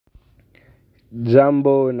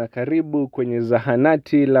Jambo na karibu kwenye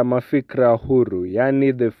zahanati la mafikra huru,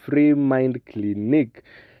 yani the Free Mind Clinic.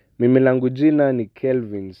 Mimi langu jina ni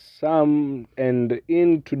Kelvin Sam, and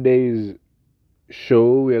in today's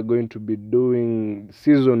show we are going to be doing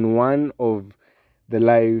season 1 of the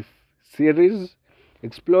life series,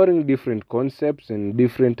 exploring different concepts and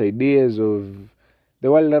different ideas of the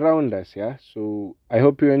world around us. So I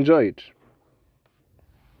hope you enjoy it.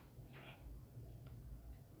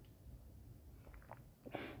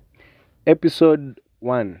 Episode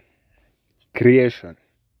 1: Creation.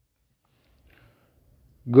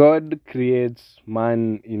 God creates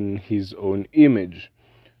man in his own image.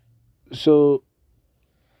 So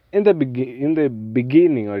in the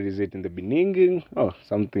beginning, or is it in the beginning? Oh,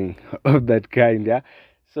 something of that kind, yeah.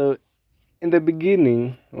 So in the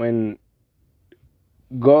beginning, when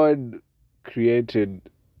God created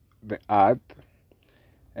the earth,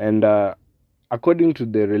 and according to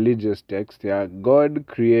the religious text, God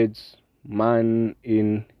creates man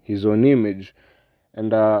in his own image.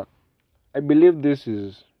 And I believe this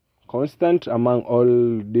is constant among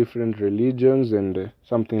all different religions and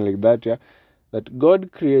something like that, that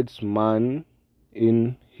God creates man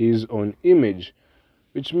in his own image,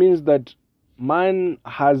 which means that man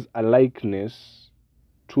has a likeness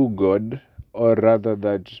to God, or rather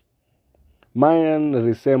that man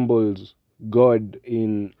resembles God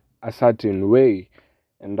in a certain way.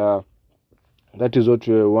 And that is what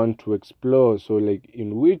we want to explore. So, like,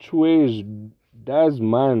 in which ways does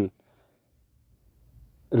man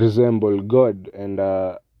resemble God, and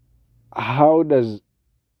how does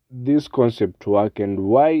this concept work, and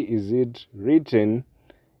why is it written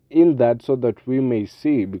in that, so that we may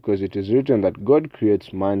see, because it is written that God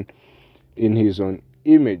creates man in his own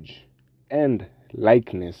image and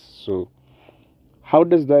likeness. So how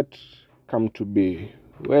does that come to be?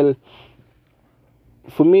 Well,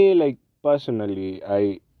 for me, like, personally,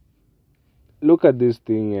 I look at this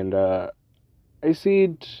thing and I see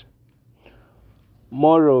it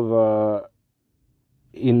more of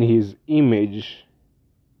in his image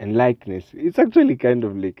and likeness. It's actually kind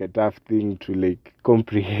of like a tough thing to like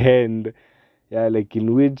comprehend, like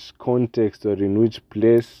in which context or in which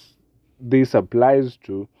place this applies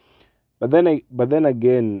to. But then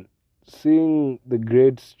again, seeing the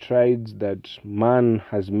great strides that man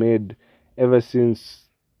has made ever since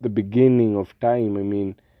the beginning of time, I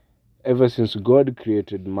mean, ever since God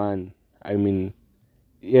created man, I mean,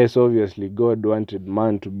 yes, obviously God wanted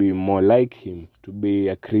man to be more like him, to be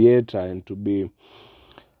a creator, and to be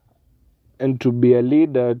a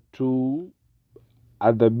leader to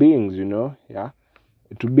other beings,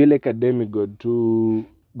 to be like a demigod to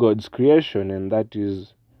God's creation. And that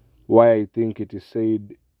is why I think it is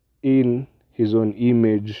said in his own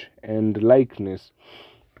image and likeness.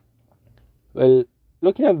 Well,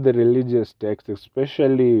 looking at the religious text,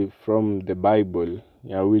 especially from the Bible,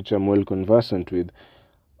 which I'm well conversant with,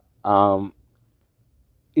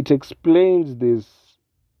 it explains this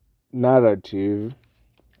narrative,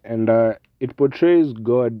 and it portrays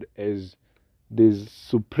God as this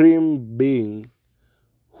supreme being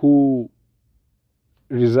who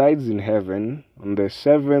resides in heaven, on the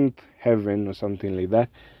seventh heaven or something like that,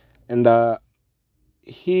 and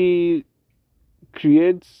he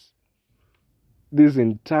creates this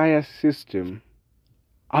entire system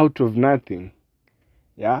out of nothing.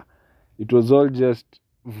 It was all just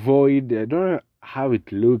void. I don't know how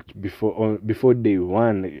it looked before day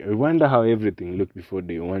one. I wonder how everything looked before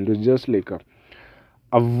day one. It was just like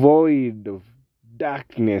a void of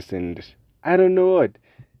darkness, and I don't know what.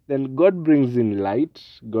 Then God brings in light,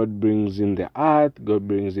 God brings in the earth, God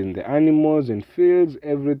brings in the animals, and fills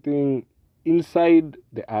everything inside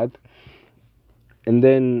the earth. And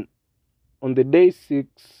then on the day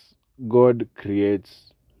 6, God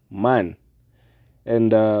creates man.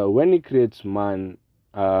 And when he creates man,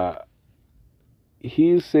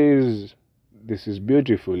 he says, this is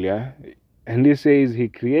beautiful, and he says he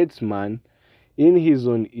creates man in his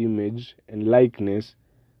own image and likeness,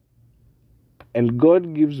 and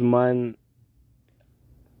God gives man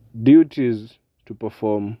duties to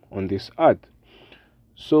perform on this earth.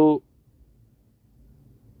 So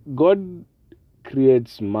God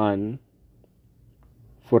creates man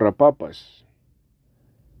for a purpose,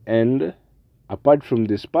 and apart from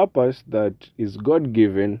this purpose that is God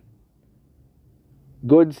given,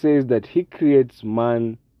 God says that he creates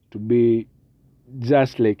man to be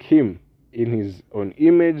just like him in his own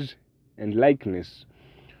image and likeness,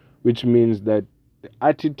 which means that the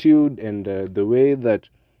attitude and the way that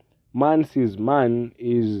man sees man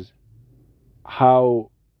is how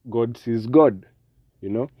God sees God,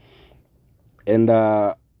 And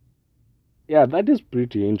yeah, that is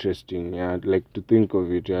pretty interesting. Yeah, like to think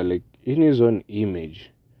of it. Yeah, like in his own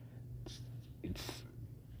image. It's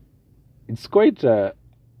it's quite a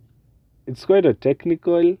it's quite a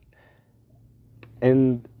technical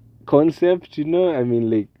and concept. I mean,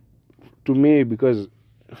 like to me, because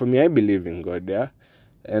for me, I believe in God. Yeah,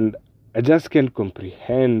 and I just can't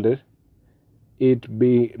comprehend it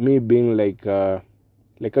be me being like a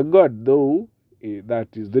god, though. That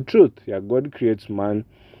is the truth. Yeah, God creates man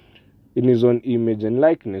in his own image and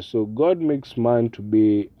likeness. So God makes man to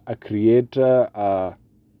be a creator, a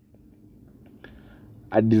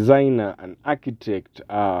designer, an architect,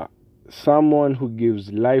 someone who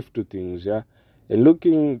gives life to things. Yeah, and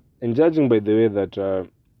looking and judging by the way that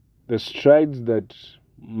the strides that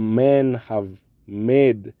men have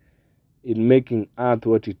made in making earth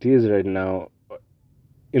what it is right now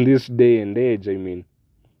in this day and age, I mean,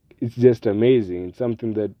 it's just amazing. It's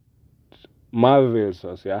something that marvels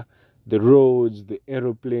us. Yeah, the roads, the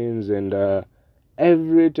aeroplanes, and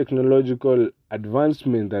every technological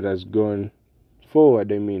advancement that has gone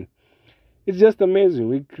forward, I mean, it's just amazing.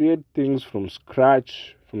 We create things from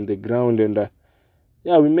scratch, from the ground, and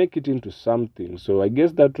yeah, we make it into something. So I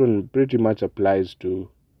guess that one pretty much applies to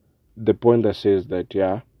the point that says that,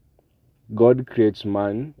 yeah, God creates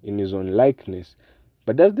man in his own likeness.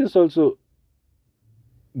 But does this also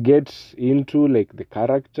get into like the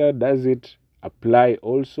character? Does it apply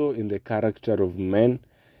also in the character of men?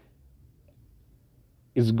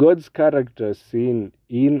 Is God's character seen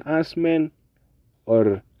in us men,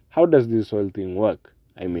 or how does this whole thing work?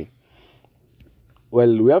 I mean,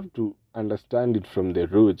 well, we have to understand it from the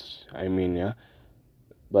roots. I mean, yeah,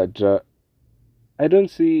 but I don't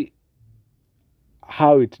see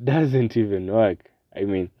how it doesn't even work. I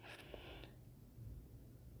mean,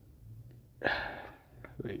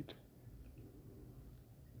 wait.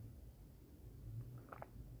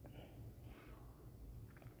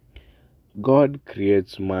 God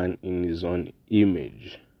creates man in his own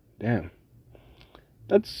image. Damn.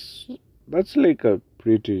 That's that's like a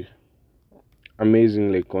pretty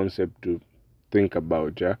amazing like concept to think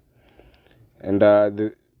about, yeah. And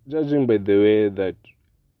judging by the way that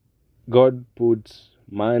God puts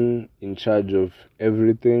man in charge of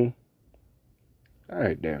everything,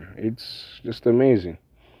 alright, damn, it's just amazing.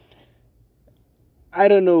 I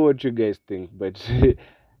don't know what you guys think, but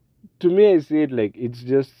to me, I see it like it's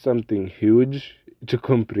just something huge to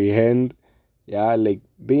comprehend. Yeah, like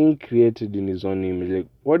being created in his own image. Like,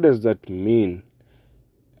 what does that mean?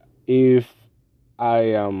 If I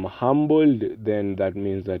am humbled, then that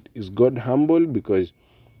means that is God humble because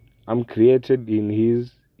I'm created in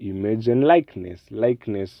his image and likeness.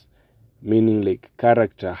 Likeness meaning like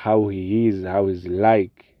character, how he is, how he's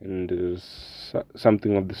like, and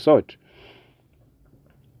something of the sort.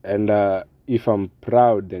 And if I'm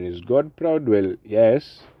proud, then is God proud? Well,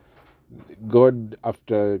 yes. God,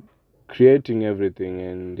 after creating everything,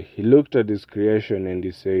 and he looked at his creation and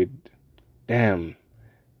he said, damn,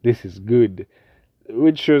 this is good.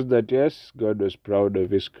 Which shows that, yes, God was proud of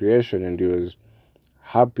his creation and he was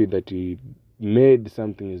happy that he made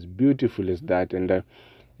something as beautiful as that. And I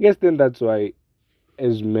guess then that's why,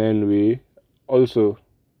 as men, we also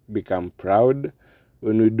become proud.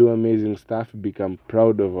 When we do amazing stuff, we become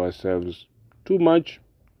proud of ourselves. Too much,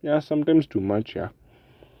 yeah, sometimes too much, yeah.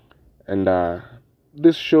 And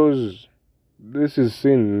this shows this is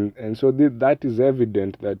sin, and so that is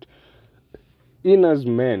evident that in as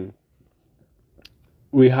men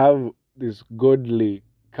we have this godly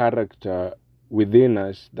character within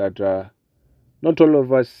us that not all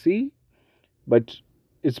of us see, but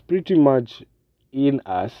it's pretty much in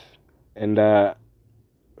us, and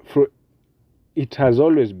for, it has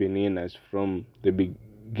always been in us from the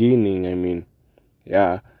beginning. I mean,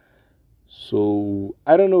 yeah. So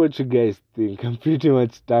I don't know what you guys think. I'm pretty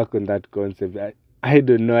much stuck on that concept. I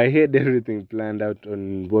don't know. I had everything planned out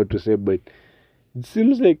on what to say, but it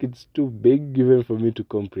seems like it's too big even for me to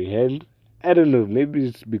comprehend. I don't know. Maybe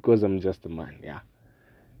it's because I'm just a man. Yeah.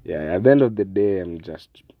 Yeah. At the end of the day, I'm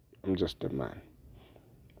just a man.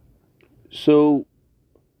 So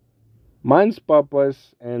man's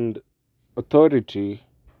purpose and authority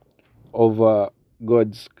over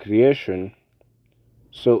God's creation.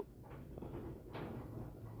 So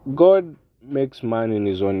God makes man in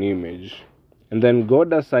his own image, and then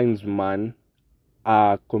God assigns man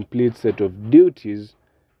a complete set of duties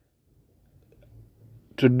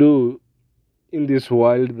to do in this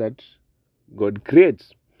world that God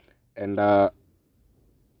creates. And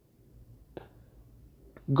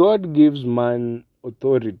God gives man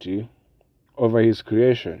authority over his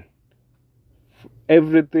creation.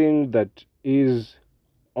 Everything that is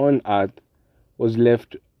on earth was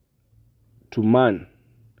left to man,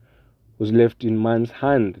 was left in man's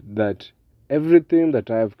hand, that everything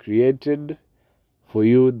that I have created for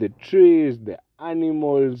you, the trees, the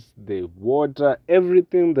animals, the water,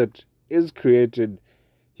 everything that is created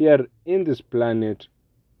here in this planet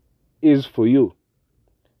is for you.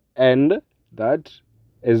 And that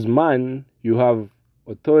as man, you have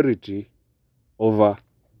authority over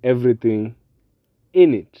everything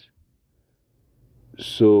in it.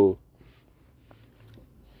 So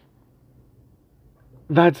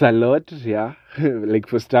that's a lot, yeah. Like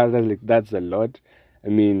for starters, like that's a lot. I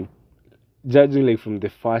mean, judging like from the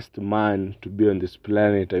first man to be on this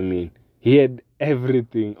planet, I mean, he had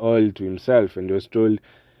everything all to himself, and he was told,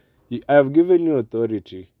 I have given you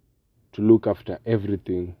authority to look after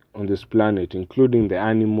everything on this planet, including the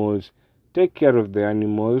animals. Take care of the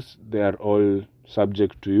animals, they are all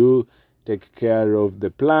subject to you. Take care of the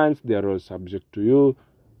plants, they are all subject to you.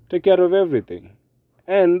 Take care of everything.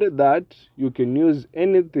 And that you can use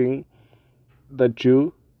anything that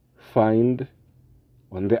you find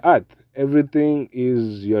on the earth. Everything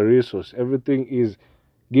is your resource, everything is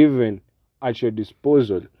given at your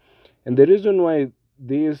disposal. And the reason why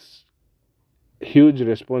this huge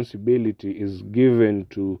responsibility is given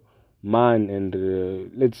to man,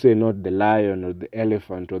 and let's say not the lion or the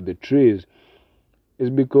elephant or the trees, is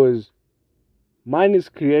because man is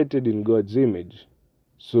created in God's image.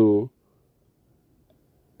 So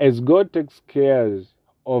as God takes care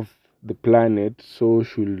of the planet, so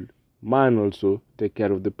should man also take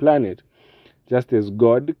care of the planet. Just as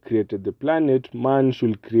God created the planet, man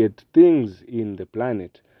should create things in the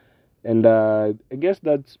planet. And I guess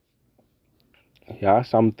that's, yeah,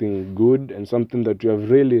 something good, and something that you have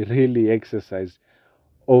really, really exercised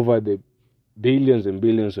over the billions and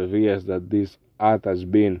billions of years that this earth has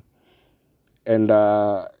been. And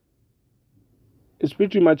it's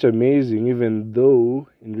pretty much amazing, even though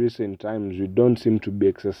in recent times we don't seem to be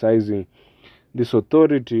exercising this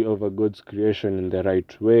authority over God's creation in the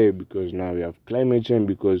right way, because now we have climate change,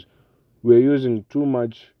 because we're using too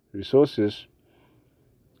much resources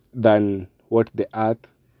than what the earth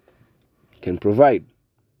can provide.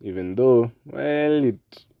 Even though, well,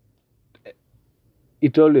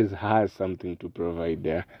 it always has something to provide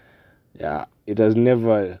there. Yeah, it has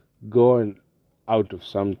never gone out of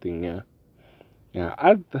something. Yeah,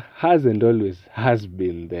 earth has and always has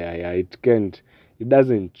been there. Yeah, it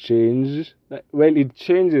doesn't change. Well, it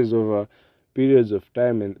changes over periods of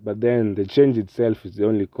time, but then the change itself is the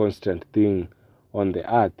only constant thing on the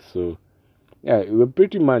earth. So yeah, we're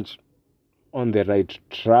pretty much on the right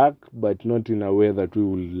track, but not in a way that we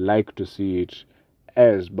would like to see it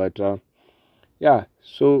as. But yeah,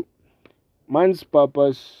 so man's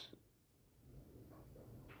purpose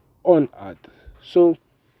on earth. So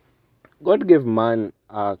God gave man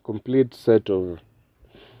a complete set of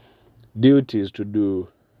duties to do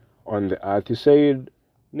on the earth. He said,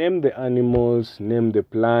 name the animals, name the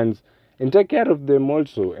plants, and take care of them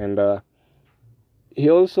also. And he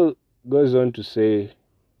also goes on to say,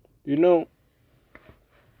 you know,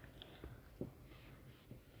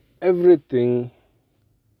 everything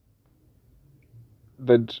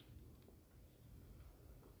that,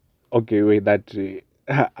 okay, wait, that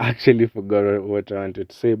I actually forgot what I wanted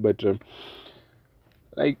to say, but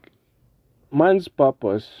like man's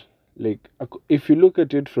purpose, like if you look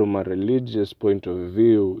at it from a religious point of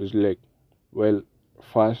view, is like, well,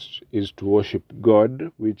 first is to worship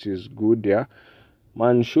God, which is good. Yeah,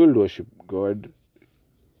 man should worship God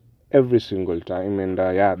every single time, and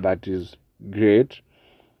yeah, that is great.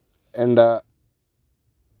 And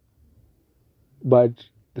but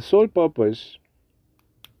the sole purpose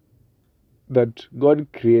that God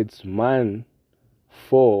creates man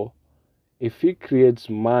for, if he creates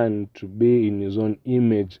man to be in his own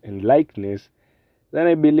image and likeness, then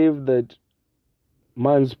I believe that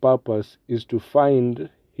man's purpose is to find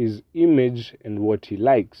his image and what he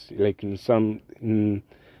likes, like in something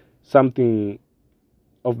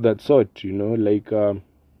of that sort, like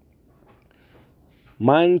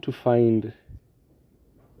man to find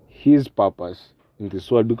his purpose in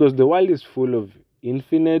this world, because the world is full of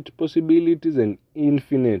infinite possibilities and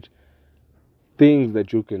infinite things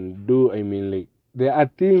that you can do. I mean, like, there are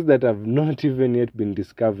things that have not even yet been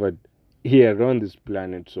discovered here on this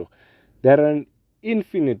planet. So there are an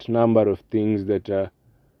infinite number of things that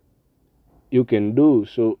you can do.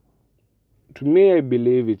 So to me, I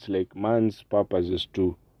believe it's like man's purpose is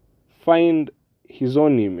to find his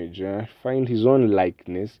own image, find his own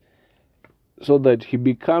likeness, so that he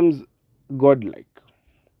becomes godlike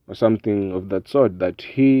or something of that sort, that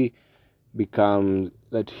he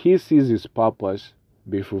sees his purpose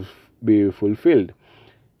be fulfilled.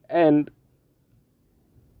 And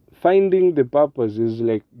finding the purpose is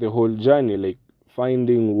like the whole journey. Like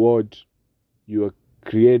finding what you are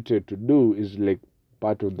created to do is like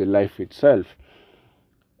part of the life itself.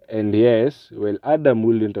 And yes, well, Adam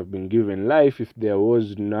wouldn't have been given life if there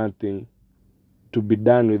was nothing to be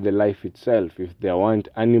done with the life itself. If there weren't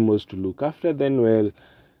animals to look after, then well,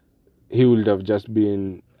 he would have just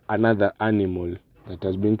been another animal that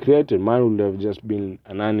has been created. Man would have just been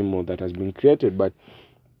an animal that has been created. But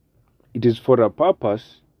it is for a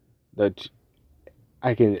purpose that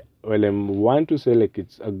I can, well, I want to say like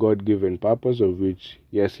it's a God given purpose, of which,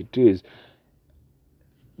 yes, it is.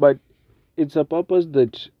 But it's a purpose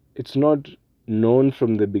that it's not known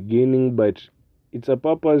from the beginning, but it's a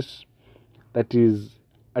purpose that is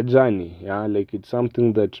a journey. Yeah, like it's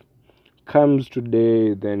something that comes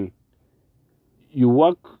today, then you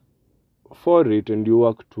work for it and you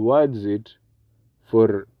work towards it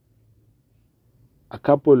for a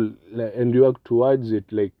couple, and you work towards it.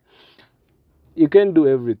 Like you can do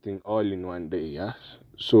everything all in one day. Yeah,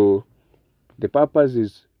 so the purpose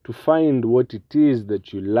is to find what it is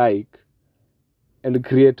that you like and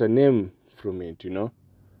create a name from it,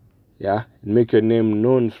 yeah, and make your name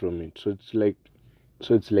known from it. So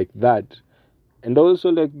it's like that. And also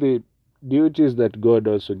like the duties that God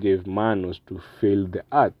also gave man was to fill the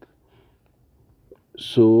earth.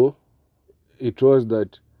 So it was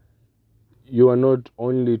that you are not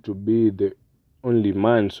only to be the only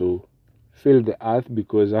man, so fill the earth,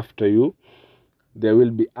 because after you there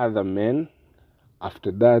will be other men.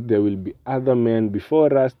 After that there will be other men.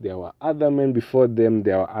 Before us there were other men. Before them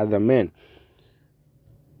there were other men.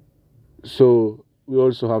 So we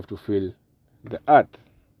also have to fill the earth,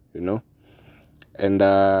 and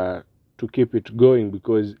to keep it going,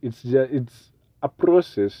 because it's a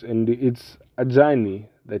process and it's a journey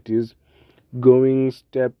that is going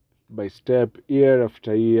step by step, year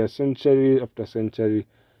after year, century after century.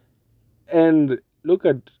 And look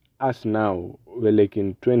at us now. We're like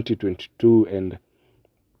in 2022, and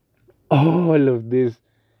all of these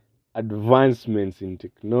advancements in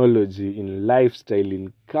technology, in lifestyle,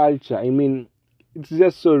 in culture. I mean, it's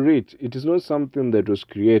just so rich. It is not something that was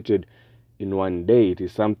created in one day. It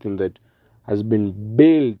is something that has been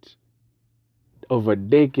built over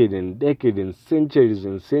decade and decade and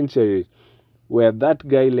centuries. Where that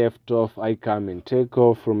guy left off, I come and take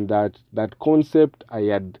off from that concept. I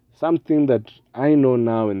add something that I know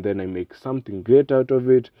now, and then I make something great out of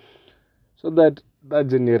it, so that that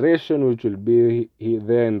generation which will be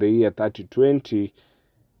there in the year 3020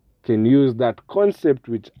 can use that concept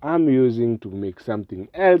which I'm using to make something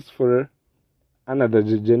else for another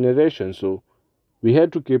generation. So we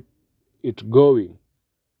had to keep it going.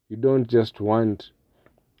 You don't just want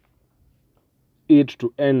it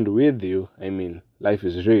to end with you. I mean, life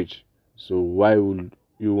is rich, so why would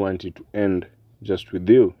you want it to end just with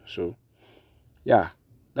you? So yeah,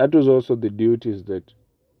 that was also the duties that,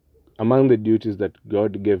 among the duties that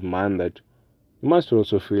God gave man, that you must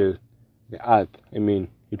also feel the earth. I mean,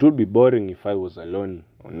 it would be boring if I was alone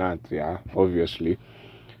on earth. Yeah, obviously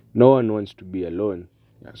no one wants to be alone.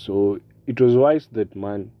 Yeah, so it was wise that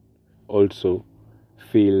man also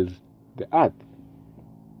feels the earth.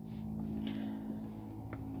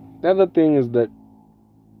 The other thing is that,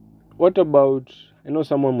 what about, I know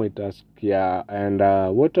someone might ask, yeah, and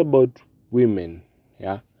what about women?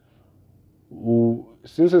 Yeah,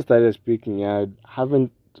 since I started speaking, I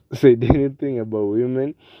haven't said anything about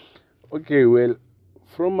women. Okay, well,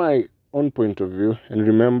 from my own point of view, and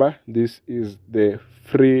remember, this is the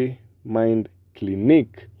free mind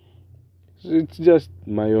clinic. So it's just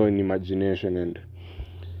my own imagination and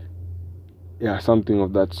yeah, something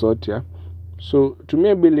of that sort, yeah. So to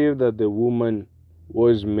me, I believe that the woman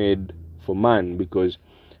was made for man, because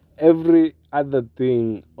every other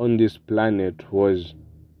thing on this planet was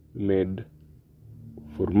made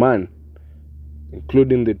for man,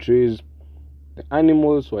 including the trees. The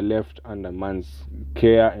animals were left under man's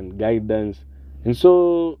care and guidance, and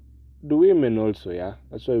so the women also, yeah.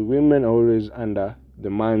 That's why women are always under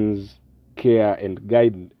the man's care and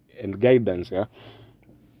guidance, yeah,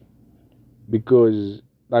 because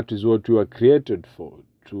that is what we were created for,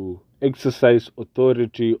 to exercise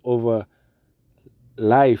authority over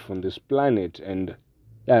life on this planet, and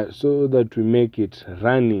yeah, so that we make it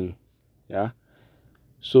running, yeah.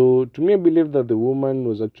 So to me, I believe that the woman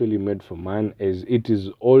was actually made for man, as it is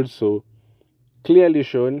also clearly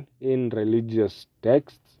shown in religious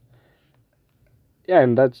texts. Yeah,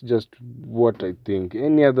 and that's just what I think.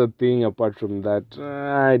 Any other thing apart from that,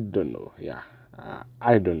 I don't know. Yeah,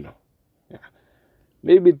 I don't know. Yeah,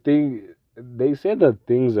 maybe they say that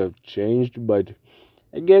things have changed, but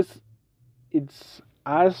I guess it's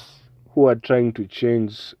us who are trying to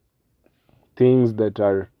change things that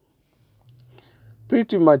are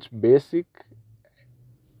pretty much basic,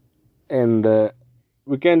 and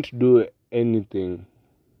we can't do anything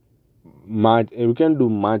much. We can't do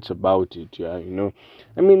much about it. Yeah,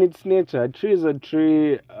 I mean, it's nature. A tree is a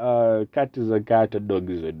tree. A cat is a cat. A dog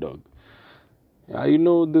is a dog.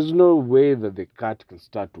 There's no way that the cat can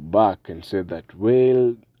start to bark and say that,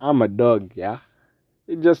 well, I'm a dog. Yeah,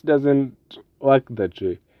 it just doesn't work that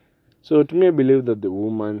way. So to me, I believe that the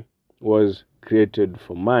woman was created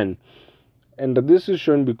for man, and this is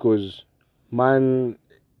shown because man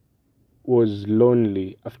was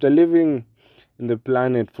lonely after living in the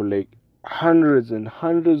planet for like hundreds and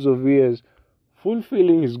hundreds of years,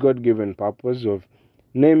 fulfilling his God-given purpose of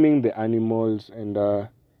naming the animals and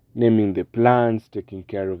naming the plants, taking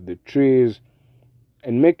care of the trees,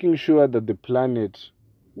 and making sure that the planet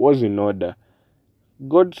was in order.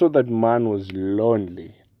 God saw that man was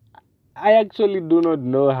lonely. I actually do not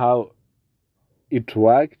know how it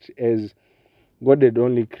worked, as God had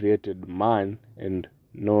only created man and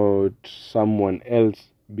not someone else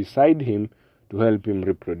beside him to help him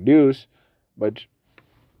reproduce. But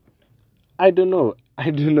I don't know.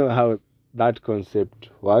 I don't know how that concept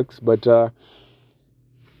works. But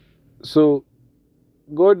so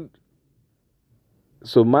God,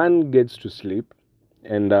 so man gets to sleep,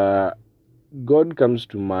 and God comes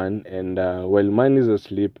to man, and while man is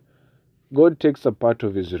asleep, God takes a part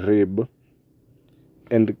of his rib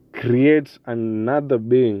and creates another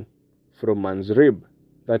being from man's rib.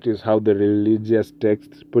 That is how the religious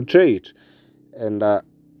texts portray it. And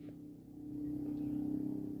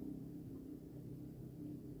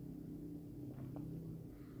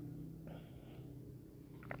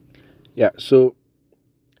so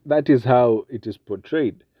that is how it is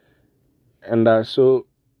portrayed. And so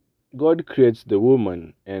God creates the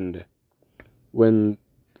woman, and when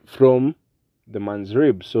from the man's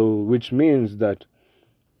rib, so which means that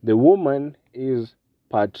the woman is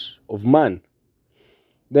part of man.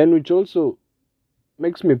 Then, which also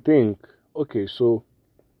makes me think, okay, so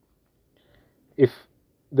if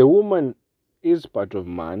the woman is part of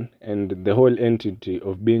man and the whole entity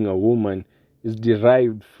of being a woman is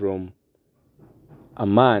derived from a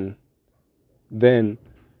man, then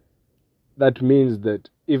that means that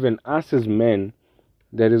even us as men,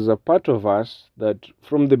 there is a part of us that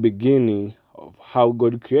from the beginning of how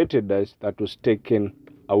God created us that was taken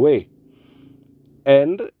away.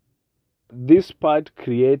 And this part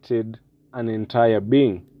created an entire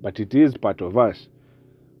being, but it is part of us.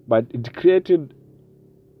 But it created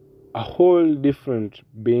a whole different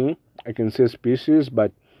being. I can say species,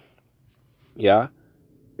 but yeah,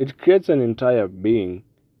 it creates an entire being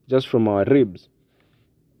just from our ribs.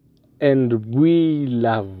 And we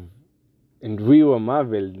love, and we were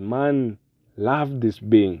marveled. Man loved this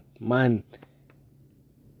being. Man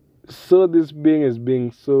saw this being as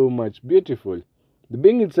being so much beautiful. The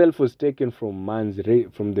being itself was taken from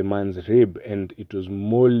the man's rib, and it was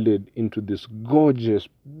molded into this gorgeous,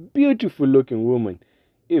 beautiful-looking woman,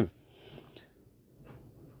 Eve.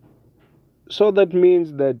 So that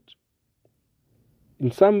means that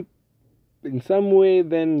in some way,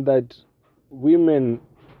 then, that women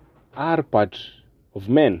are part of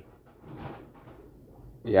men.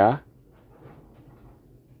 Yeah.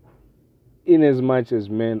 In as much as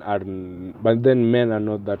men are, but then men are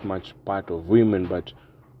not that much part of women, but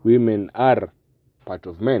women are part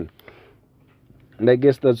of men. And I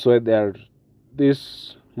guess that's why there are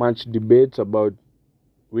this much debates about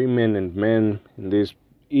women and men in this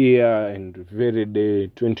year and very day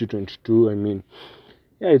 2022. I mean,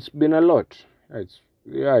 it's been a lot.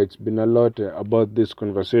 It's been a lot about these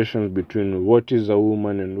conversations between what is a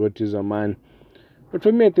woman and what is a man. But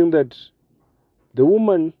for me, I think that the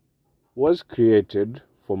woman was created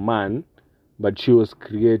for man, but she was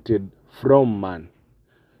created from man.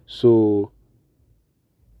 So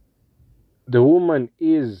the woman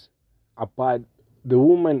is a part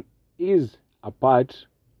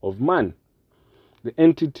of man. The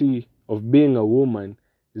entity of being a woman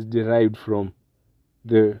is derived from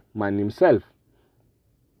the man himself.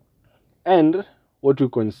 And what we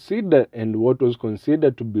consider and what was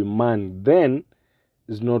considered to be man then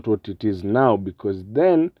is not what it is now, because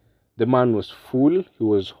then the man was full, he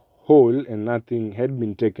was whole, and nothing had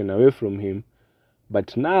been taken away from him.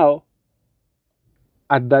 But now,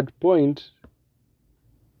 at that point,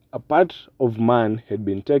 a part of man had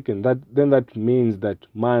been taken. That means that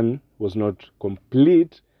man was not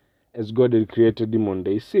complete as God had created him on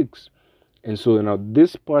day 6. And so now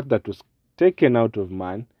this part that was taken out of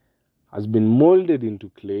man has been molded into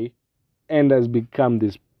clay and has become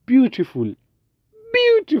this beautiful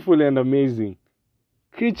and amazing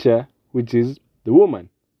creature, which is the woman.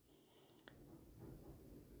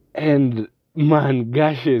 And man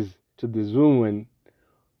gushes to this woman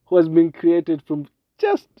who has been created from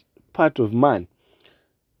just part of man.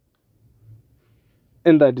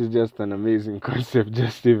 And that is just an amazing concept,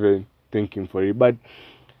 just even thinking for it. But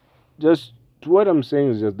just what I'm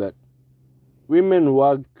saying is just that women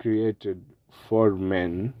were created for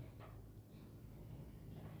men,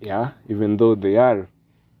 yeah, even though they are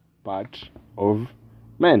part of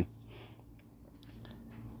men.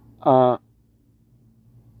 Uh,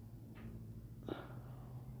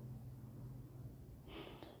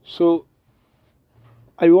 so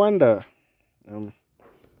I wonder, um,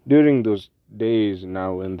 during those days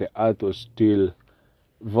now when the earth was still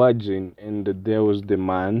virgin and there was the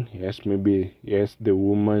man, yes, maybe, yes, the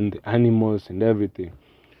woman, the animals, and everything.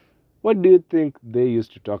 What do you think they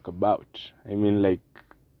used to talk about? I mean, like,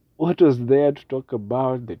 what was there to talk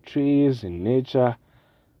about? The trees and nature,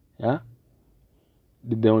 yeah?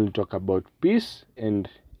 Did they only talk about peace? And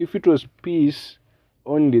if it was peace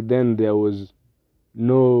only, then there was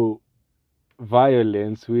no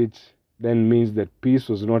violence, which then means that peace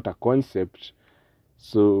was not a concept.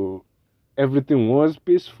 So everything was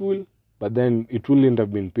peaceful, but then it wouldn't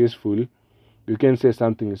have been peaceful. You can say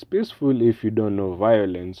something is peaceful if you don't know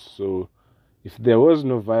violence. So if there was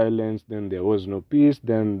no violence, then there was no peace,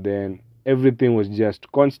 then everything was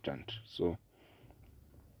just constant. So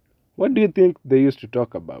what do you think they used to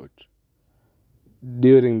talk about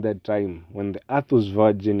during that time when the earth was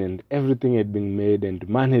virgin and everything had been made and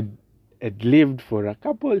man had lived for a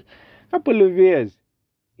couple of years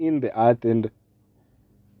in the earth? And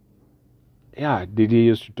yeah, did he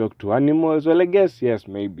used to talk to animals? Well, I guess yes,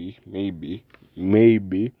 maybe.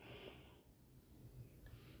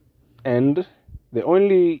 And the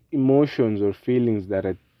only emotions or feelings that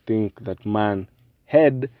I think that man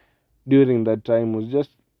had during that time was just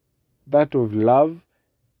that of love,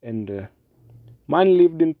 and man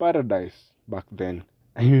lived in paradise back then.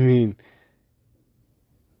 I mean,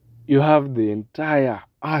 you have the entire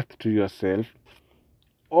earth to yourself,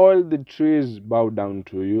 all the trees bow down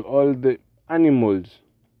to you, all the animals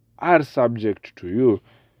are subject to you.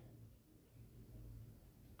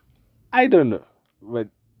 I don't know, but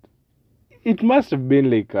it must have been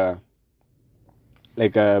like a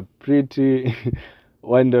pretty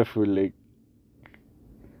wonderful like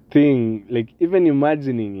thing, like even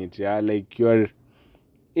imagining it, yeah, like you're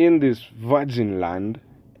in this virgin land,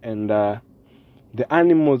 and the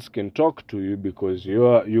animals can talk to you because you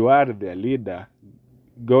are their leader.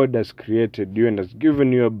 God has created you and has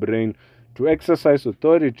given you a brain to exercise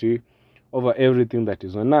authority over everything that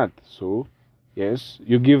is on earth. So yes,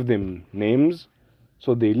 you give them names,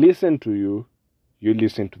 so they listen to you, you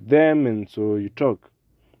listen to them, and so you talk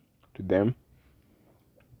to them.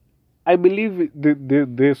 I believe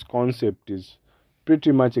this concept is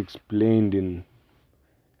pretty much explained in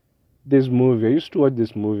this movie. I used to watch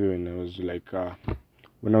this movie when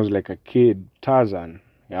I was like a kid, Tarzan.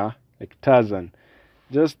 Yeah, like Tarzan.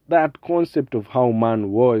 Just that concept of how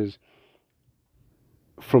man was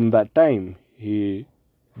from that time. He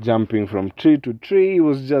jumping from tree to tree. He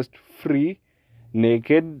was just free,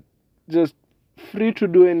 naked, just free to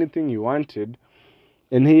do anything he wanted,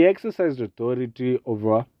 and he exercised authority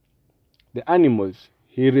over the animals.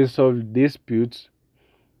 He resolved disputes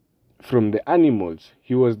from the animals.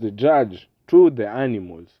 He was the judge to the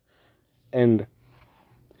animals. And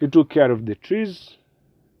he took care of the trees.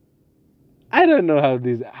 I don't know how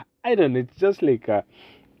this, I don't know. It's just like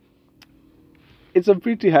it's a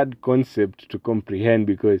pretty hard concept to comprehend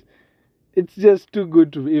because it's just too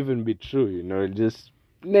good to even be true, just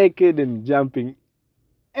naked and jumping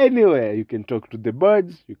anywhere. You can talk to the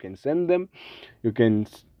birds, you can send them, you can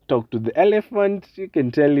talk to the elephant, you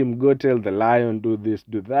can tell him, go tell the lion, do this,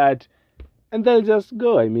 do that, and they'll just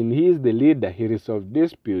go. I mean, he's the leader, he resolved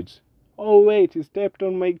disputes. Oh, wait, he stepped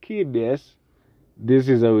on my kid, yes. This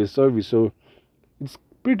is how we solve it. So it's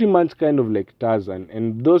pretty much kind of like Tarzan.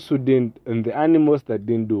 And those who didn't, and the animals that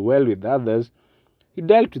didn't do well with others, he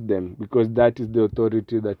dealt with them because that is the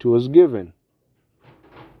authority that he was given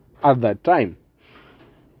at that time.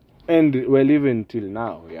 And well, even till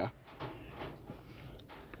now, yeah.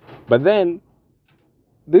 But then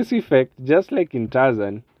this effect, just like in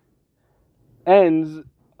Tarzan, ends.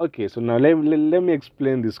 Okay, so now let me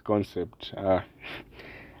explain this concept.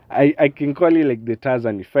 I can call it like the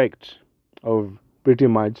Tarzan effect of pretty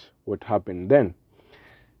much what happened then.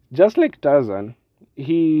 Just like Tarzan,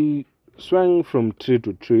 he swung from tree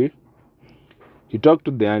to tree. He talked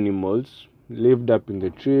to the animals, lived up in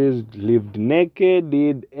the trees, lived naked,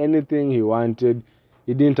 did anything he wanted.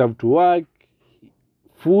 He didn't have to work.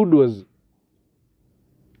 Food was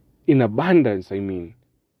in abundance, I mean.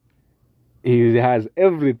 He has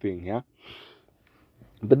everything, yeah.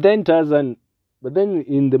 But then Tarzan, but then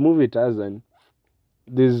in the movie Tarzan,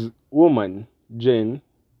 this woman Jane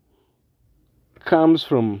comes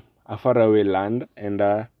from a faraway land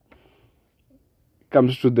and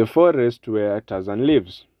comes to the forest where Tarzan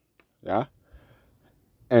lives, yeah.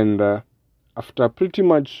 And after pretty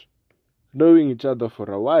much knowing each other for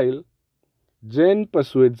a while, Jane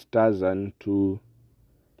persuades Tarzan to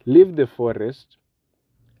leave the forest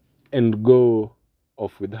and go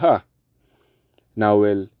off with her. Now,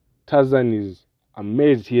 well, Tarzan is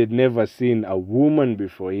amazed. He had never seen a woman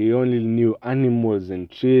before. He only knew animals and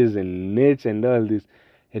trees and nature and all this.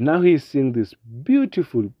 And now he's seeing this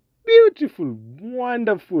beautiful, beautiful,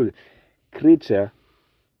 wonderful creature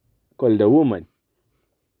called a woman.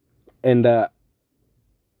 And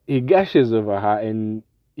he gushes over her and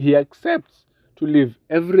he accepts to leave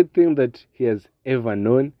everything that he has ever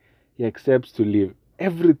known. He accepts to leave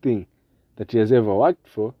everything that he has ever worked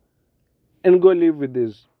for and go live with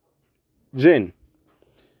this Jane.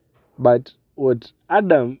 But what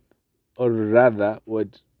Adam, or rather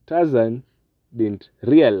what Tarzan didn't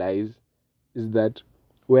realize, is that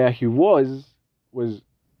where he was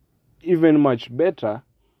even much better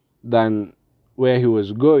than where he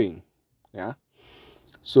was going. Yeah.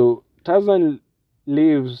 So Tarzan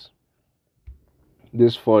leaves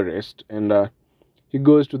this forest and he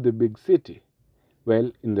goes to the big city.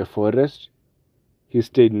 Well, in the forest, he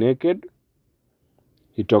stayed naked,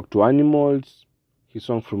 he talked to animals, he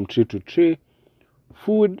swung from tree to tree.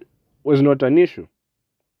 Food was not an issue.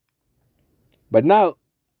 But now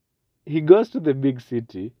he goes to the big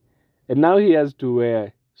city and now he has to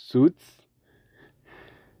wear suits.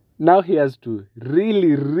 Now he has to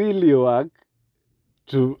really, really work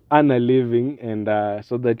to earn a living and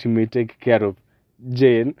so that he may take care of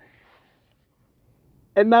Jane.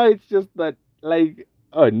 And now it's just that, like,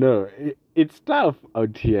 oh no, it's tough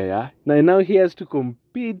out here, yeah? Now he has to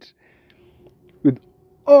compete with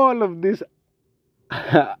all of these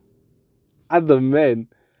other men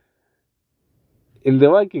in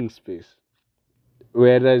the working space.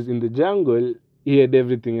 Whereas in the jungle, he had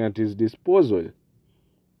everything at his disposal.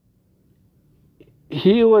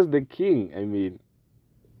 He was the king. I mean,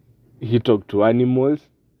 he talked to animals,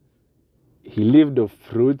 he lived off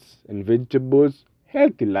fruits and vegetables,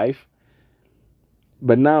 healthy life.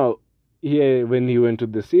 But now, here, when he went to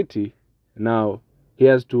the city, now he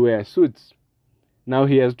has to wear suits. Now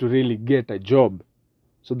he has to really get a job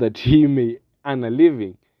so that he may earn a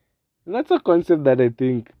living. And that's a concept that I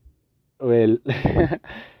think, well,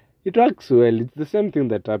 it works well. It's the same thing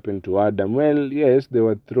that happened to Adam. Well, yes, they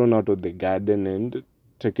were thrown out of the garden and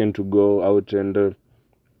taken to go out and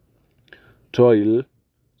toil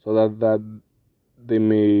so that they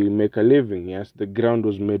may make a living. Yes, the ground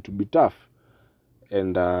was made to be tough.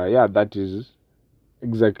 And yeah, that is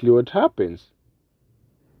exactly what happens.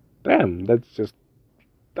 Damn, that's just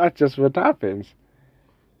what happens.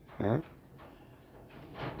 Huh?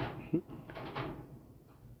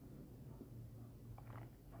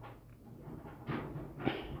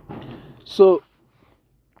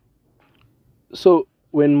 So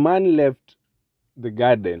when man left the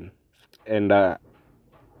garden and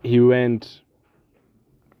he went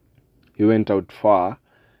out far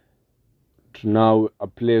to now a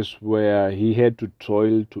place where he had to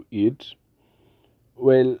toil to eat,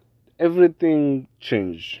 well, everything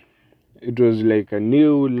changed. It was like a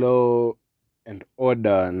new law and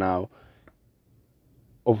order now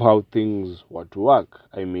of how things were to work.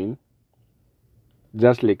 I mean,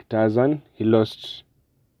 just like Tarzan, he lost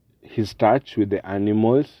his touch with the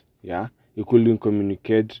animals. Yeah, he couldn't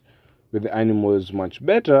communicate with the animals much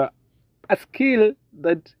better, a skill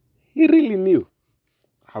that he really knew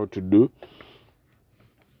how to do.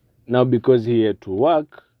 Now, because he had to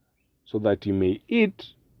work so that he may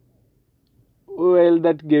eat, well,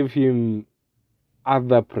 that gave him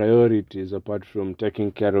other priorities apart from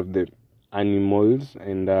taking care of the animals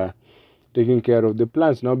and taking care of the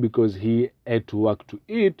plants. Now, because he had to work to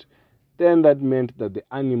eat, then that meant that the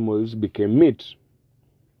animals became meat.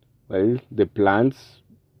 Well, the plants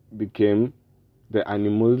became the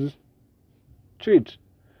animals' treat.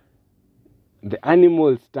 The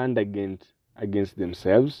animals stand against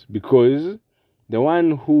themselves because the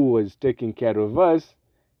one who was taking care of us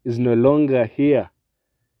is no longer here.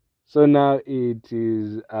 So now it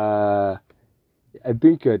is. I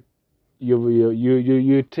think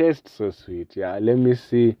you taste so sweet. Yeah, let me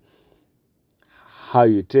see how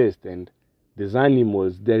you taste. And these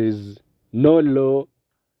animals, there is no law,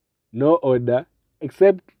 no order,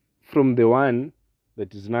 except from the one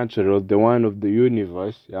that is natural, the one of the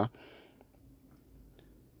universe. Yeah.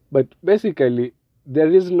 But basically,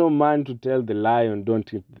 there is no man to tell the lion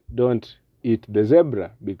don't eat the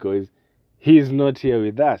zebra because he is not here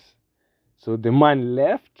with us. So the man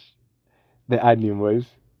left the animals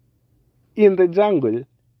in the jungle,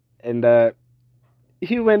 and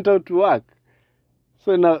he went out to work.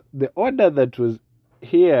 So now the order that was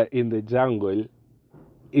here in the jungle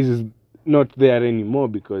is not there anymore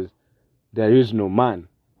because there is no man.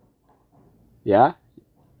 Yeah?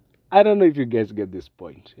 I don't know if you guys get this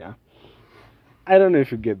point. Yeah? I don't know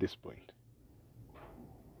if you get this point.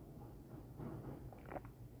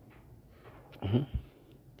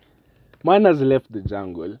 Man has left the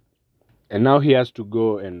jungle and now he has to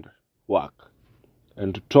go and work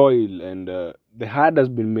and to toil, and the hard has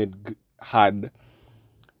been made hard.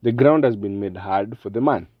 The ground has been made hard for the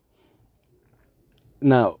man.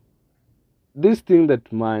 Now, this thing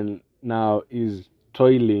that man now is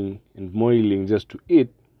toiling and moiling just to eat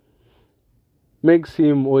makes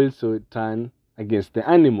him also turn against the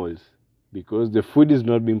animals because the food is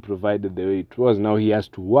not being provided the way it was. Now he has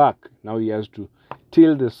to work. Now he has to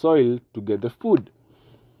till the soil to get the food.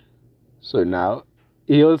 So now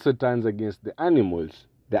he also turns against the animals.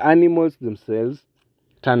 The animals themselves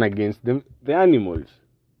turn against the animals.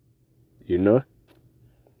 You know?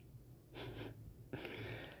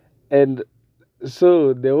 And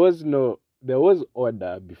so there was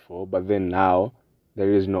order before, but then now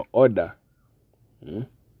there is no order.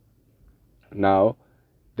 Now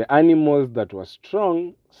the animals that were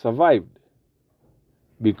strong survived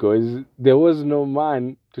because there was no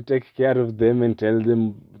man to take care of them and tell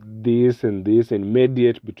them this and this and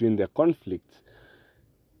mediate between their conflicts.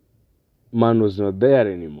 Man was not there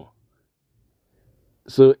anymore.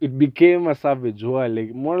 So it became a savage war,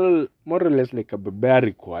 like more or less like a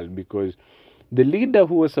barbaric war, because the leader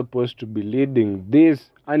who was supposed to be leading these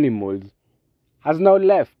animals has now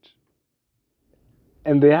left.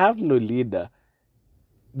 And they have no leader.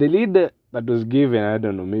 The leader that was given, I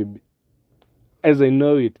don't know, maybe, as I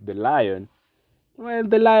know it, the lion, well,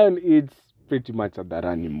 the lion eats pretty much other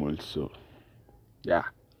animals, so, yeah,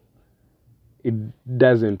 it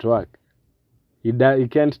doesn't work. He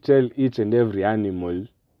can't tell each and every animal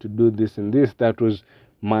to do this and this. That was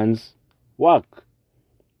man's work.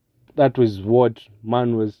 That was what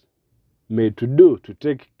man was made to do, to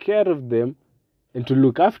take care of them and to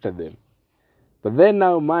look after them. But then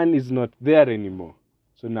now man is not there anymore.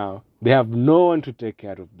 So now they have no one to take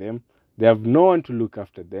care of them. They have no one to look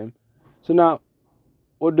after them. So now,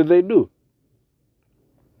 what do?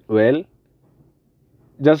 Well,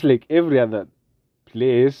 just like every other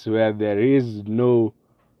place where there is no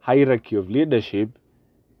hierarchy of leadership,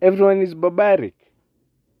 everyone is barbaric.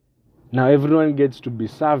 Now everyone gets to be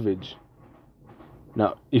savage.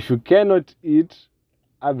 Now, if you cannot eat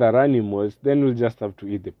other animals, then you'll just have to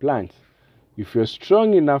eat the plants. If you're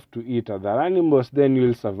strong enough to eat other animals, then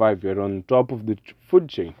you'll survive. You're on top of the food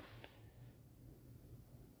chain.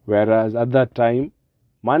 Whereas at that time,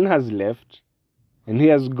 man has left and he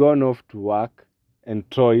has gone off to work and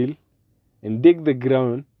toil and dig the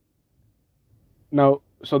ground now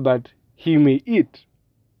so that he may eat,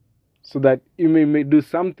 so that he may do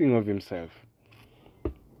something of himself.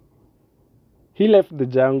 He left the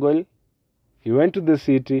jungle, he went to the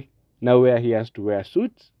city, now where he has to wear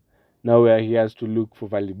suits, now where he has to look for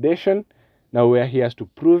validation, now where he has to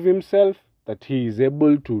prove himself that he is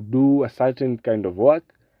able to do a certain kind of work.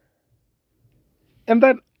 And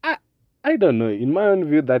that, I don't know, in my own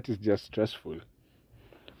view, that is just stressful.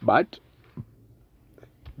 But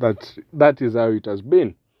that is how it has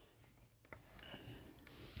been.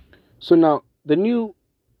 So now, the new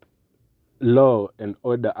law and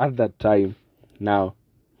order at that time, now,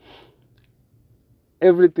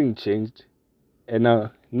 everything changed, and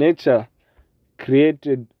now nature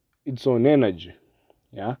created its own energy.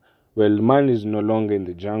 Yeah, well, man is no longer in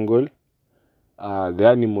the jungle. The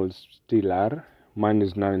animals still are. Man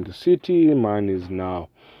is now in the city. Man is now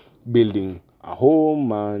building a home.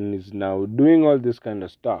 Man is now doing all this kind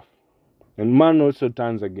of stuff, and man also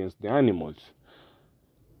turns against the animals.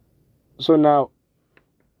 So now,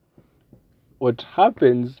 what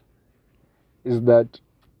happens is that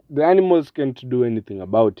the animals can't do anything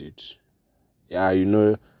about it. Yeah,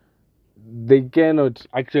 they cannot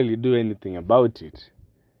actually do anything about it.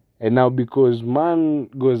 And now because man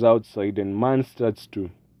goes outside and man starts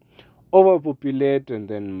to overpopulate, and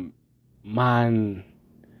then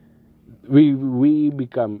we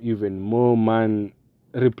become even more, man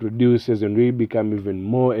reproduces and we become even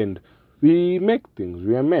more, and we make things.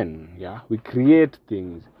 We are men, yeah? We create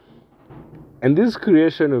things. And this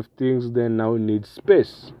creation of things then now needs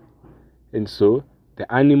space. And so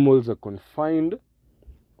the animals are confined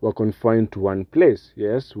were confined to one place,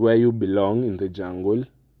 yes, where you belong in the jungle.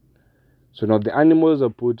 So now the animals are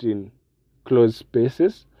put in closed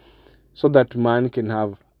spaces so that man can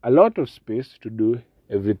have a lot of space to do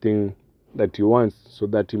everything that he wants, so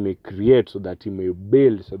that he may create, so that he may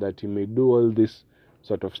build, so that he may do all this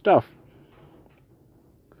sort of stuff.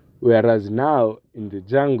 Whereas now in the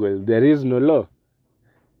jungle, there is no law.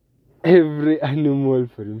 Every animal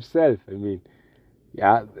for himself. I mean,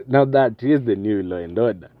 yeah, now that is the new law and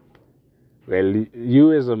order. Well,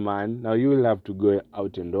 you as a man, now you will have to go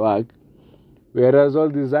out and work. Whereas all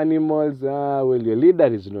these animals, well, your leader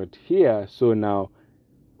is not here, so now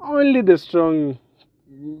only the strong,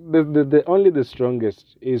 only the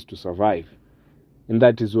strongest is to survive. And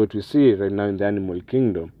that is what we see right now in the animal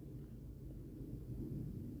kingdom.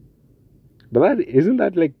 But isn't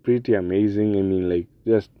that like pretty amazing? I mean, like,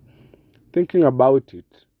 just thinking about it,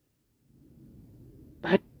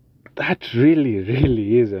 that really,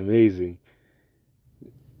 really is amazing.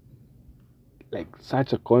 Like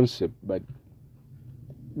such a concept, but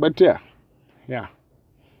yeah.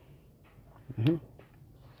 Mm-hmm.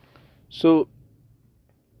 So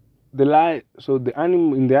the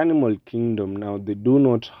animal in the animal kingdom now, they do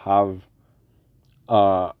not have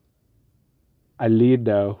a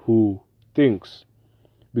leader who thinks,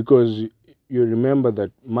 because you remember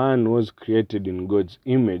that man was created in God's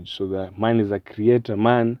image, so that man is a creator.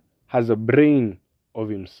 Man has a brain of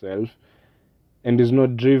himself and is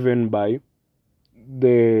not driven by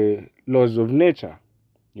the laws of nature.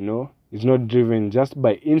 He's not driven just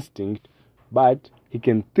by instinct, but he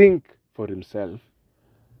can think for himself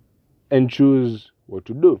and choose what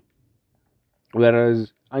to do.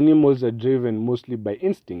 Whereas animals are driven mostly by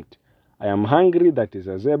instinct. I am hungry, that is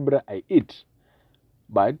a zebra, I eat.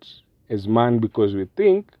 But as man, because we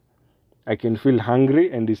think, I can feel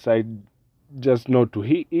hungry and decide just not to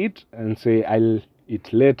eat and say I'll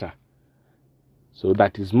eat later. So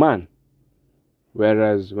that is man.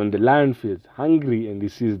 Whereas when the lion feels hungry and he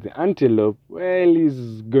sees the antelope, well,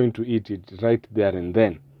 he's going to eat it right there and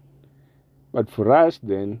then. But for us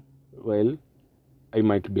then, well, I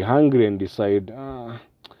might be hungry and decide, I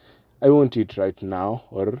won't eat right now,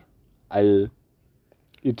 or I'll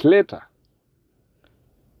eat later.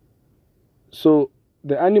 So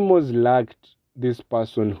the animals lacked this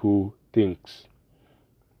person who thinks.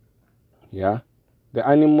 Yeah? The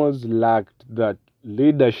animals lacked that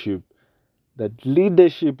leadership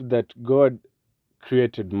that God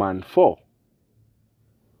created man for.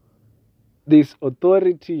 This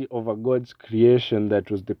authority over God's creation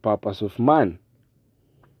that was the purpose of man.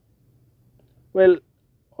 Well,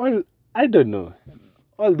 I don't know.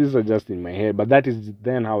 All these are just in my head, but that is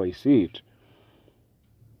then how I see it.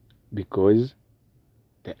 Because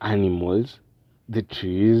the animals, the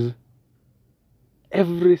trees,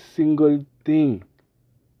 every single thing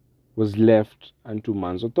was left unto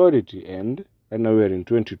man's authority. And now we're in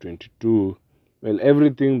 2022. Well,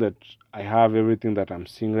 everything that I have, everything that I'm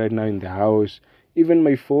seeing right now in the house, even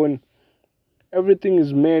my phone, everything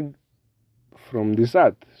is made from this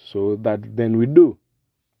earth. So that then we do.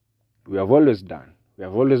 We have always done. We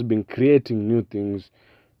have always been creating new things,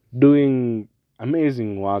 doing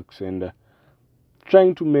amazing works, and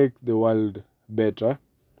trying to make the world better.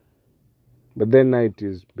 But then now it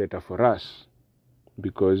is better for us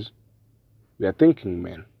because we are thinking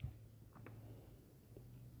men.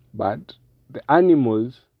 But the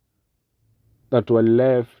animals that were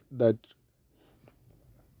left, that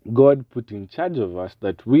God put in charge of us,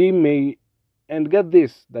 that we may, and get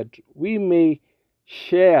this, that we may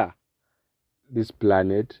share this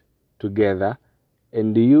planet together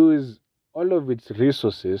and use all of its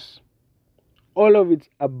resources, all of its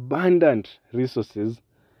abundant resources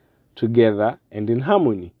together and in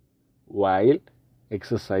harmony, while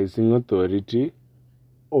exercising authority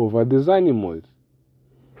over these animals.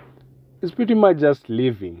 It's pretty much just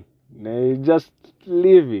living. Just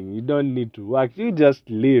living. You don't need to work. You just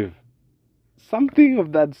live. Something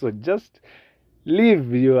of that sort. Just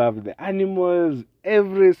live. You have the animals,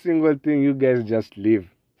 every single thing. You guys just live.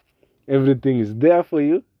 Everything is there for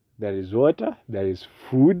you. There is water. There is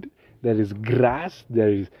food. There is grass. There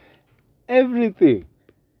is everything.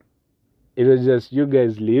 It was just you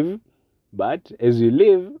guys live. But as you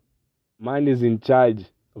live, man is in charge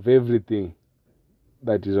of everything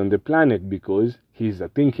that is on the planet because he's a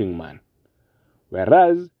thinking man.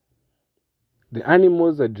 Whereas the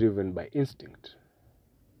animals are driven by instinct.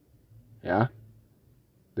 Yeah?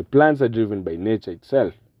 The plants are driven by nature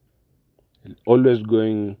itself. Always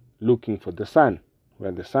going looking for the sun,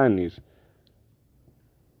 where the sun is.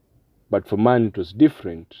 But for man it was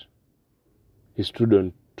different. He stood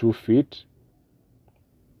on 2 feet.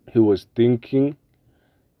 He was thinking.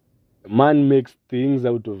 Man makes things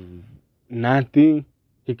out of nothing.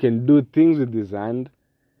 He can do things with his hand.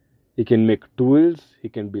 He can make tools. He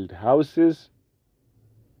can build houses.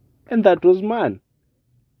 And that was man.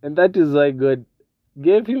 And that is why God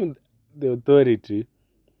gave him the authority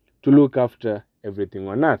to look after everything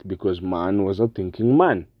on earth, because man was a thinking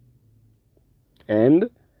man. And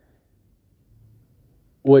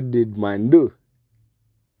what did man do?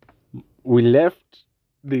 We left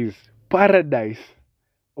this paradise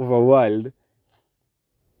of a world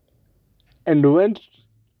and went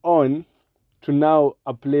on to now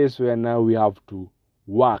a place where now we have to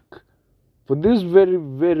work for these very,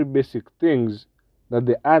 very basic things that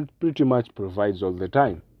the earth pretty much provides all the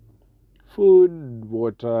time: food,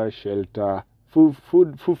 water, shelter, food,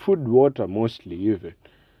 water, mostly, even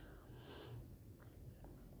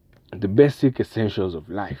the basic essentials of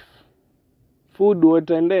life: food,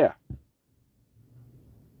 water, and air.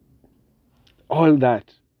 All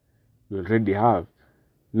that we already have.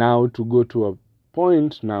 Now to go to a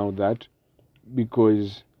point now that,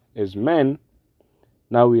 because as men,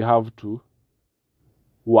 now we have to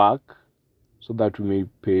work so that we may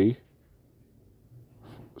pay,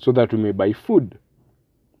 so that we may buy food.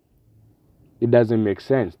 It doesn't make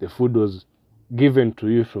sense. The food was given to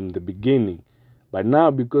you from the beginning. But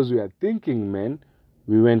now, because we are thinking men,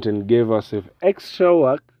 we went and gave ourselves extra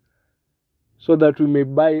work so that we may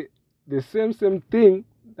buy the same thing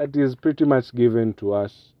that is pretty much given to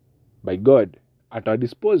us by God at our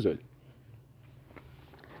disposal.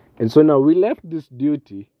 And so now we left this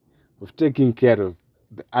duty of taking care of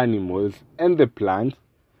the animals and the plants,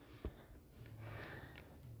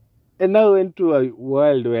 and now into a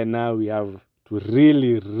world where now we have to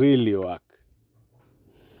really, really work.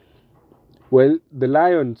 Well, the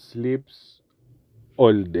lion sleeps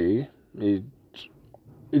all day. It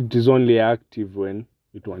is only active when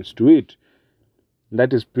it wants to eat.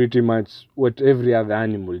 That is pretty much what every other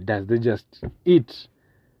animal does. They just eat.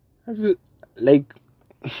 Like,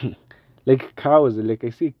 like cows. Like I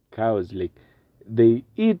see cows. Like they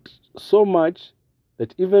eat so much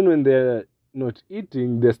that even when they're not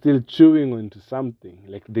eating, they're still chewing onto something.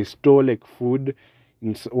 Like they store like food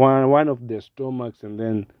in one of their stomachs, and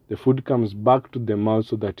then the food comes back to the mouth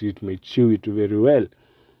so that it may chew it very well.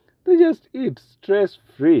 They just eat stress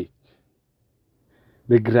free.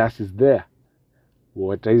 The grass is there,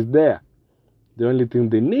 water is there. The only thing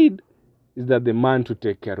they need is that the man to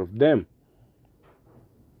take care of them.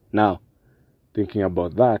 Now, thinking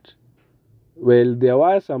about that, well, there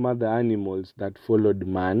were some other animals that followed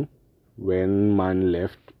man when man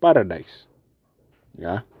left paradise.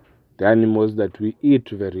 Yeah, the animals that we eat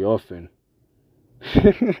very often.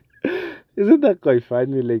 Isn't that quite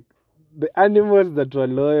funny? Like the animals that were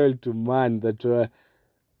loyal to man,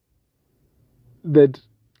 that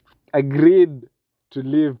agreed to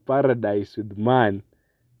live paradise with man,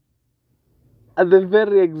 are the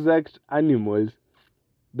very exact animals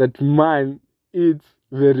that man eats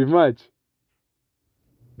very much.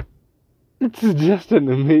 It's just an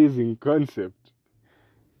amazing concept,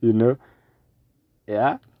 you know?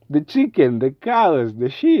 Yeah? The chicken, the cows, the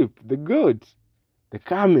sheep, the goats, the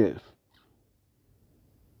camels.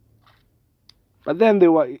 But then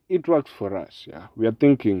it works for us, yeah. We are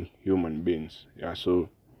thinking human beings, yeah, so,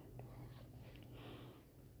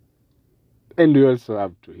 and we also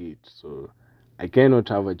have to eat. So I cannot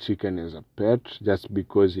have a chicken as a pet just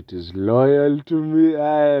because it is loyal to me.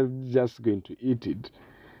 I'm just going to eat it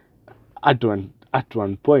at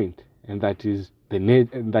one point, and that is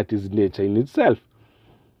nature in itself.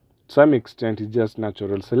 To some extent, it's just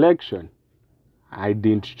natural selection. I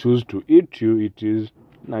didn't choose to eat you. It is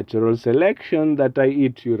natural selection that I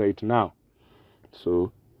eat you right now.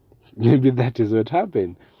 So maybe that is what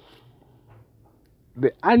happened.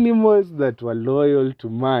 The animals that were loyal to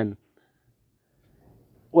man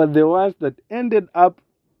were the ones that ended up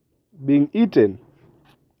being eaten.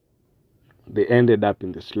 They ended up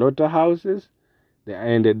in the slaughterhouses. They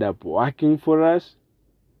ended up working for us.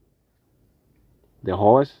 The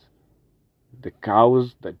horse, the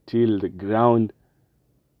cows that till the ground.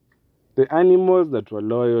 The animals that were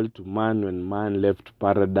loyal to man when man left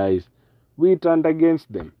paradise, we turned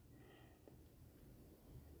against them.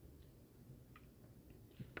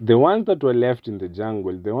 The ones that were left in the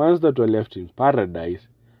jungle, the ones that were left in paradise,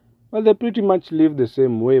 well, they pretty much live the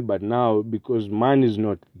same way, but now, because man is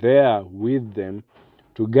not there with them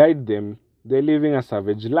to guide them, they're living a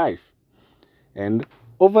savage life. And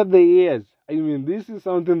over the years, I mean, this is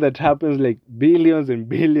something that happens like billions and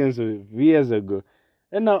billions of years ago.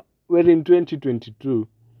 And now we're in 2022.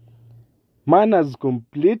 Man has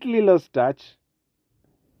completely lost touch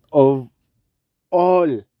of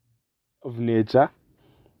all of nature.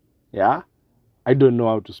 Yeah, I don't know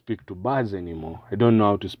how to speak to birds anymore. I don't know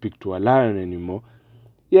how to speak to a lion anymore.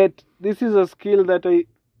 Yet, this is a skill that I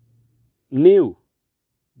knew.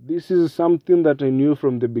 This is something that I knew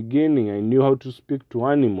from the beginning. I knew how to speak to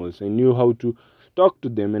animals. I knew how to talk to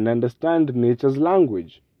them and understand nature's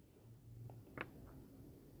language.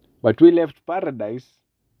 But we left paradise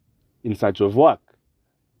in search of work.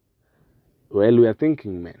 Well, we are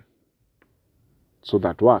thinking men. So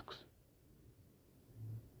that works.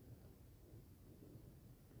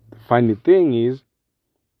 The funny thing is,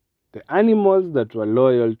 the animals that were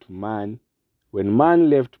loyal to man, when man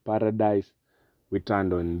left paradise, we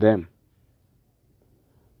turned on them.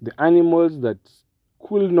 The animals that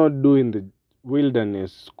could not do in the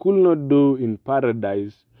wilderness, could not do in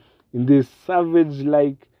paradise, in this savage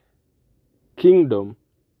like kingdom,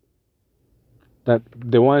 that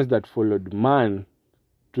the ones that followed man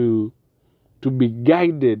to be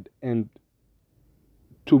guided and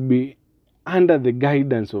to be under the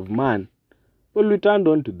guidance of man, well, we turned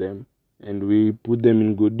on to them and we put them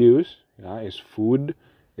in good use, yeah, as food,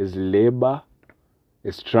 as labor,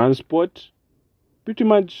 as transport, pretty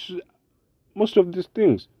much most of these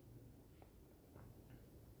things.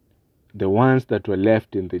 The ones that were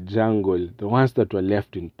left in the jungle, the ones that were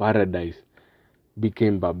left in paradise,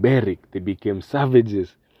 became barbaric, they became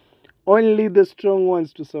savages. Only the strong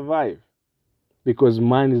ones to survive, because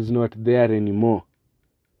man is not there anymore.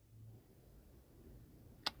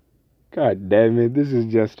 God damn it, this is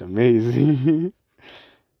just amazing.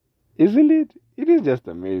 Isn't it? It is just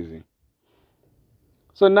amazing.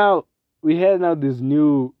 So now we have now this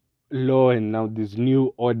new law and now this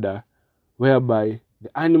new order whereby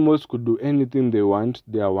the animals could do anything they want.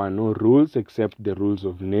 There were no rules except the rules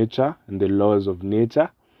of nature and the laws of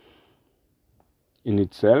nature in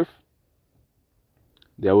itself.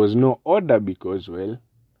 There was no order because, well,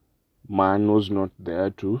 man was not there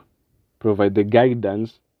to provide the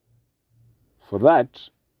guidance for that.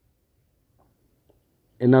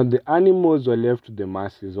 And now the animals were left to the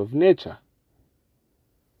mercies of nature.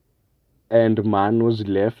 And man was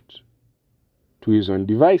left to his own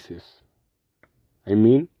devices. I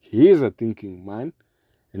mean, he is a thinking man,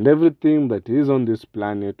 and everything that is on this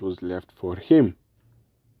planet was left for him.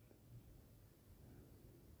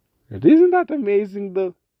 And isn't that amazing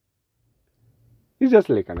though? It's just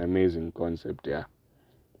like an amazing concept, yeah.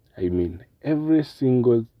 I mean, every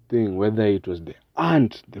single thing, whether it was the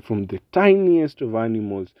ant, from the tiniest of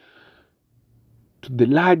animals to the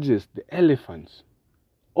largest, the elephants,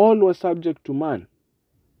 all were subject to man.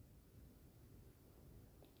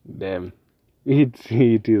 Damn, it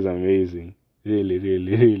is amazing. Really,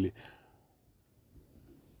 really, really.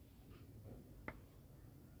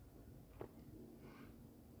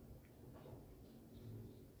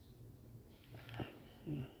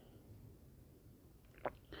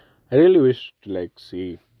 I really wish to like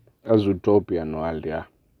see a utopian world, yeah.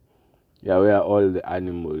 Yeah, where all the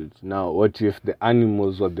animals. Now, what if the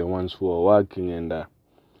animals were the ones who were working and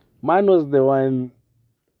man was the one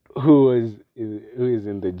who is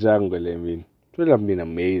in the jungle? I mean, it would have been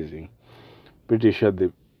amazing. Pretty sure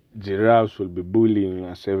the giraffes will be bullying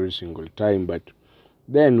us every single time, but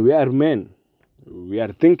then we are men. We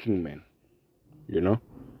are thinking men, you know?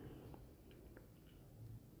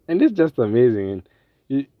 And it's just amazing.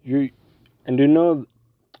 And you know,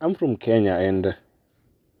 I'm from Kenya and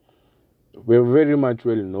we're very much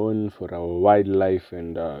well known for our wildlife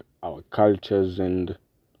and our cultures and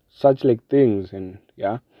such like things, and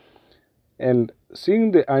yeah, and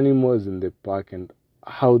seeing the animals in the park and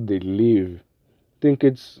how they live, I think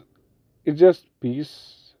it's just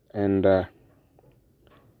peace. And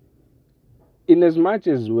in as much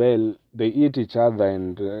as well they eat each other,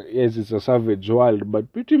 and yes, it's a savage world,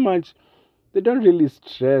 but pretty much they don't really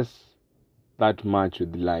stress that much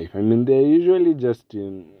with life. I mean, they're usually just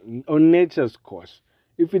on nature's course.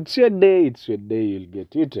 If it's your day, it's your day. You'll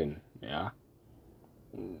get eaten. Yeah.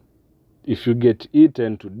 If you get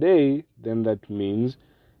eaten today, then that means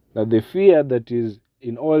that the fear that is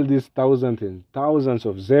in all these thousands and thousands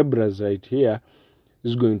of zebras right here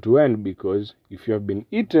is going to end, because if you have been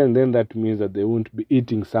eaten, then that means that they won't be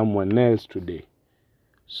eating someone else today.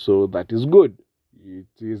 So that is good. It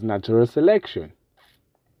is natural selection.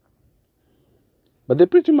 But they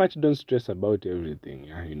pretty much don't stress about everything,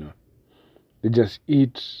 yeah, you know. They just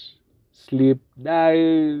eat, sleep, die,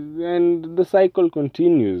 and the cycle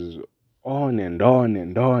continues on and on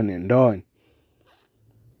and on and on.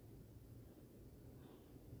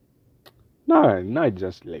 No,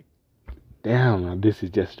 just like, damn, this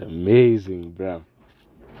is just amazing, bro.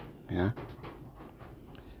 Yeah.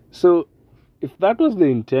 So, if that was the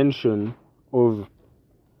intention of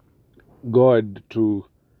God to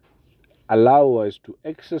allow us to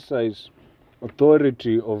exercise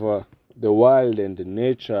authority over the world and the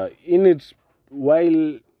nature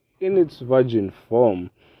while in its virgin form.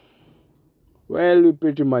 Well, we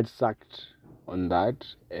pretty much sucked on that,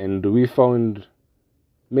 and we found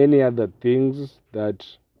many other things that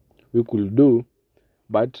we could do.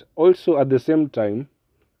 But also at the same time,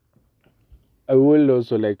 I will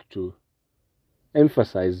also like to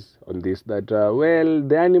emphasize on this that,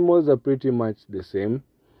 the animals are pretty much the same.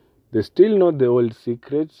 They still know the old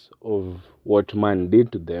secrets of what man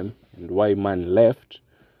did to them and why man left.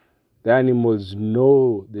 The animals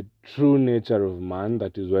know the true nature of man.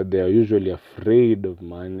 That is why they are usually afraid of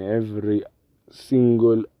man. Every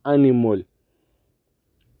single animal,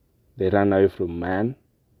 they run away from man.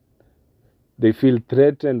 They feel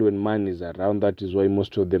threatened when man is around. That is why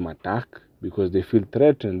most of them attack, because they feel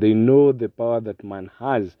threatened. They know the power that man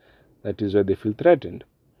has. That is why they feel threatened.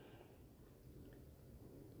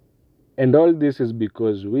 And all this is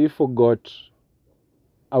because we forgot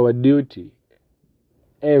our duty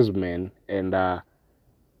as men, and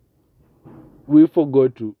we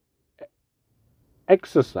forgot to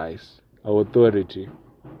exercise our authority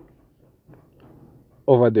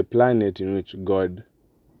over the planet in which God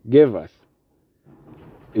gave us.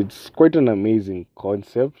 It's quite an amazing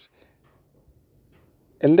concept.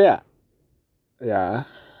 And yeah,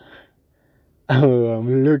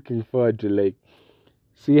 I'm looking forward to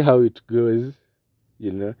see how it goes,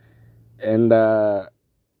 and I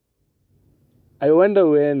wonder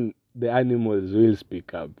when the animals will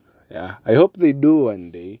speak up. Yeah, I hope they do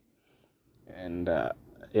one day. And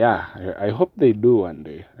I hope they do one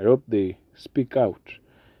day. I hope they speak out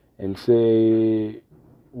and say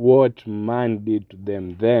what man did to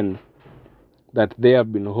them then that they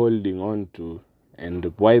have been holding on to, and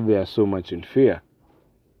why they are so much in fear.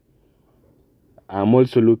 I'm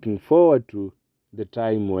also looking forward to the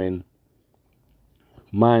time when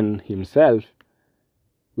man himself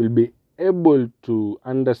will be able to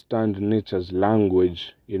understand nature's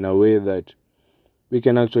language in a way that we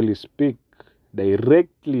can actually speak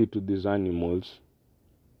directly to these animals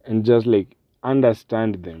and just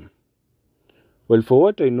understand them. Well, for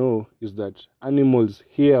what I know is that animals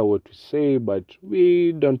hear what we say, but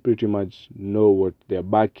we don't pretty much know what they're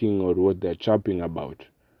barking or what they're chirping about.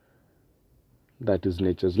 That is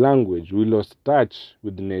nature's language. We lost touch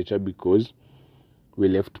with nature because we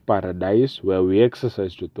left paradise, where we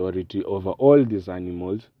exercised authority over all these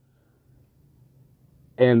animals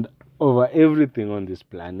and over everything on this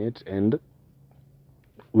planet, and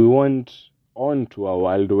we went on to a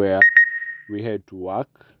world where we had to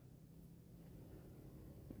work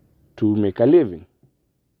to make a living.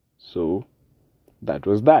 So that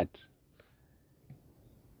was that.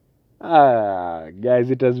 Guys,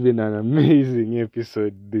 it has been an amazing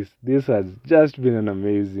episode. This has just been an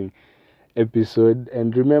amazing episode.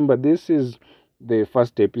 And remember, this is the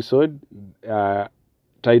first episode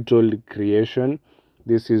titled Creation.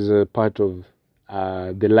 This is a part of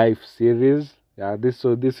the Life series.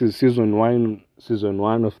 This is season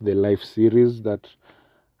one of the Life series that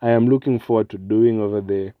I am looking forward to doing over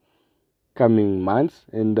the coming months.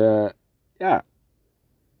 And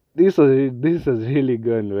this has really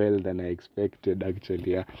gone well than I expected.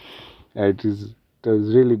 Actually, it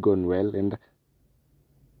has really gone well, and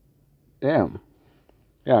damn.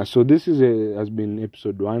 So this has been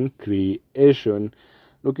episode 1, Creation.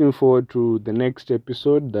 Looking forward to the next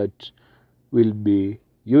episode that will be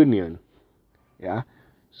Union.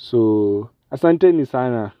 So asanteni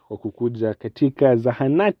sana kwa kukuja katika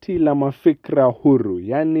zahanati la mafikra huru,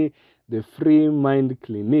 yani the Free Mind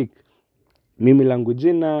Clinic. Mimi langu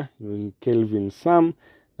jina ni Kelvin Sam,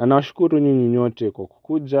 na nawashukuru nyinyi nyote kwa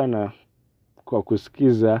kukuja na kwa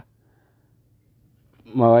kusikiza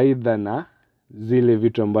mawaidha na zile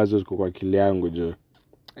vitu ambazo ziko kwa akili yangu jo.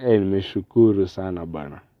 Nimeshukuru sana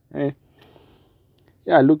bana.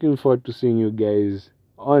 Looking forward to seeing you guys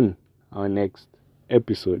on our next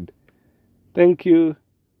episode. Thank you.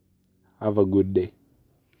 Have a good day.